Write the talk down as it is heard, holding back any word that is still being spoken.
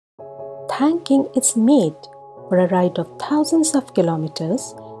thanking its mate for a ride of thousands of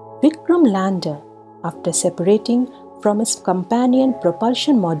kilometers, Vikram lander, after separating from its companion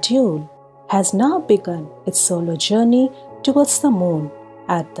propulsion module, has now begun its solo journey towards the moon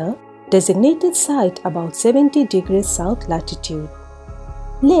at the designated site about 70 degrees south latitude.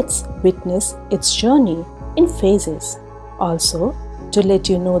 Let's witness its journey in phases. Also, to let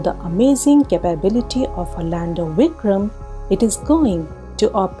you know the amazing capability of our lander Vikram, it is going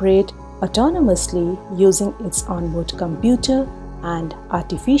to operate autonomously using its onboard computer and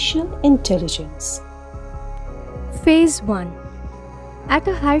artificial intelligence. Phase 1. At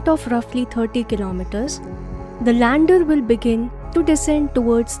a height of roughly 30 kilometers, the lander will begin to descend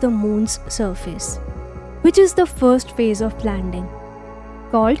towards the moon's surface, which is the first phase of landing,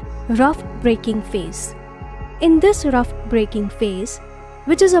 called rough braking phase. In this rough braking phase,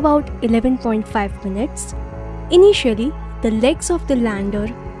 which is about 11.5 minutes, initially the legs of the lander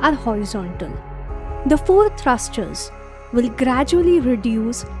are horizontal. The four thrusters will gradually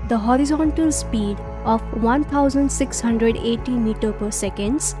reduce the horizontal speed of 1680 meter per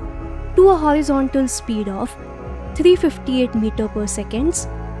second to a horizontal speed of 358 meter per second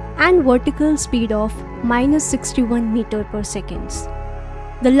and vertical speed of -61 meter per second.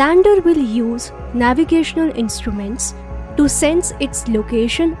 The lander will use navigational instruments to sense its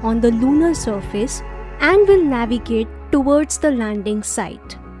location on the lunar surface and will navigate towards the landing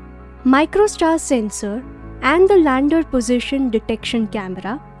site. Microstar sensor and the lander position detection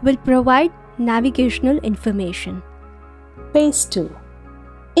camera will provide navigational information. Phase 2.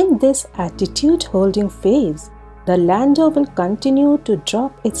 In this attitude holding phase, the lander will continue to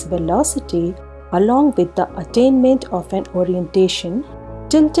drop its velocity along with the attainment of an orientation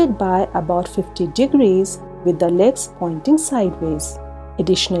tilted by about 50 degrees with the legs pointing sideways.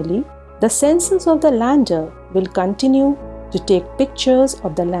 Additionally, the sensors of the lander will continue to take pictures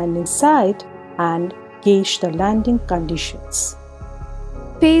of the landing site and gauge the landing conditions.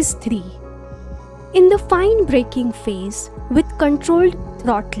 Phase 3. In the fine braking phase with controlled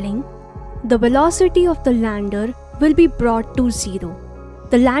throttling, the velocity of the lander will be brought to zero.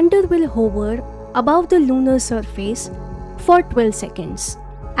 The lander will hover above the lunar surface for 12 seconds.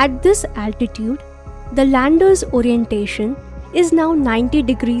 At this altitude, the lander's orientation is now 90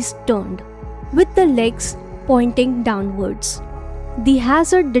 degrees turned, with the legs pointing downwards. The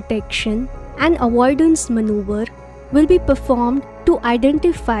hazard detection and avoidance maneuver will be performed to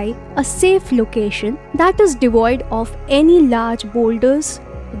identify a safe location that is devoid of any large boulders,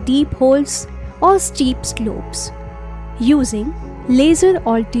 deep holes, or steep slopes, using laser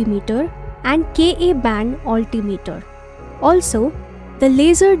altimeter and Ka band altimeter. Also, the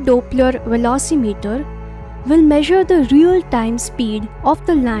laser Doppler velocimeter will measure the real-time speed of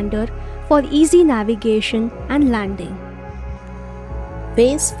the lander for easy navigation and landing.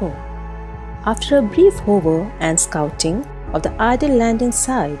 Phase 4. After a brief hover and scouting of the ideal landing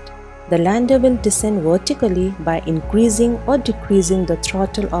site, the lander will descend vertically by increasing or decreasing the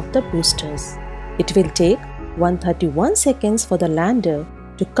throttle of the boosters. It will take 131 seconds for the lander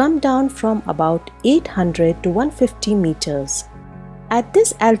to come down from about 800 to 150 meters. At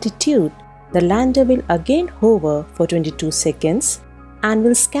this altitude, the lander will again hover for 22 seconds and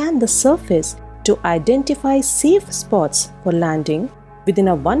will scan the surface to identify safe spots for landing within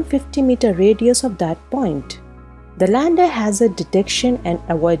a 150-meter radius of that point. The lander hazard detection and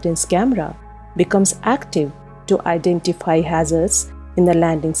avoidance camera becomes active to identify hazards in the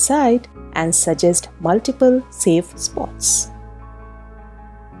landing site and suggest multiple safe spots.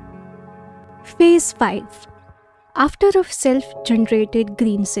 Phase 5. After a self-generated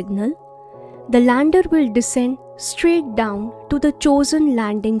green signal, the lander will descend straight down to the chosen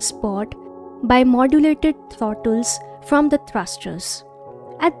landing spot by modulated throttles from the thrusters.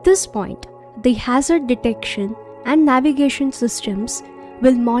 At this point, the hazard detection and navigation systems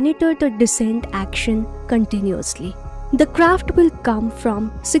will monitor the descent action continuously. The craft will come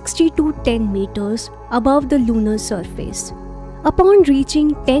from 60 to 10 meters above the lunar surface. Upon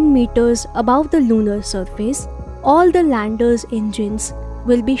reaching 10 meters above the lunar surface, all the lander's engines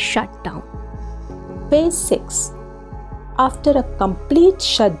will be shut down. Phase 6. After a complete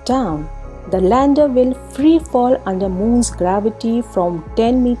shutdown, the lander will free fall under Moon's gravity from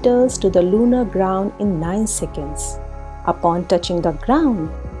 10 meters to the lunar ground in 9 seconds. Upon touching the ground,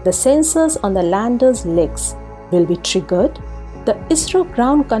 the sensors on the lander's legs will be triggered. The ISRO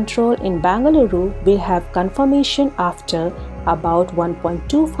ground control in Bangalore will have confirmation after about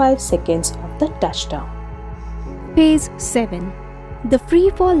 1.25 seconds of the touchdown. Phase 7. The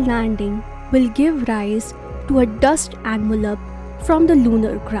freefall landing will give rise to a dust envelope from the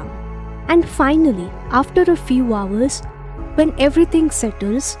lunar ground. And finally, after a few hours, when everything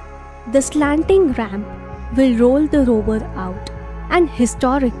settles, the slanting ramp will roll the rover out, and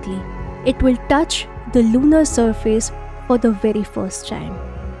historically, it will touch the lunar surface for the very first time.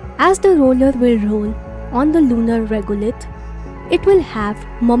 As the roller will roll on the lunar regolith, it will have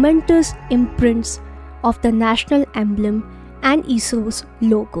momentous imprints of the national emblem and ISRO's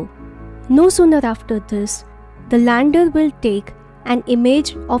logo. No sooner after this, the lander will take an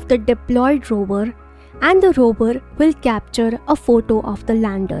image of the deployed rover and the rover will capture a photo of the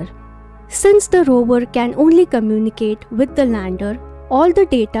lander. Since the rover can only communicate with the lander, all the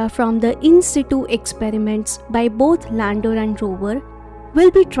data from the in situ experiments by both lander and rover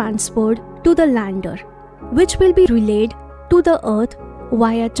will be transferred to the lander, which will be relayed to the Earth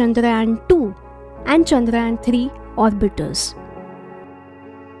via Chandrayaan-2 and Chandrayaan-3 orbiters.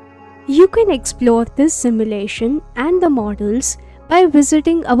 You can explore this simulation and the models by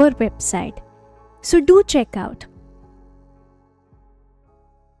visiting our website, so do check out.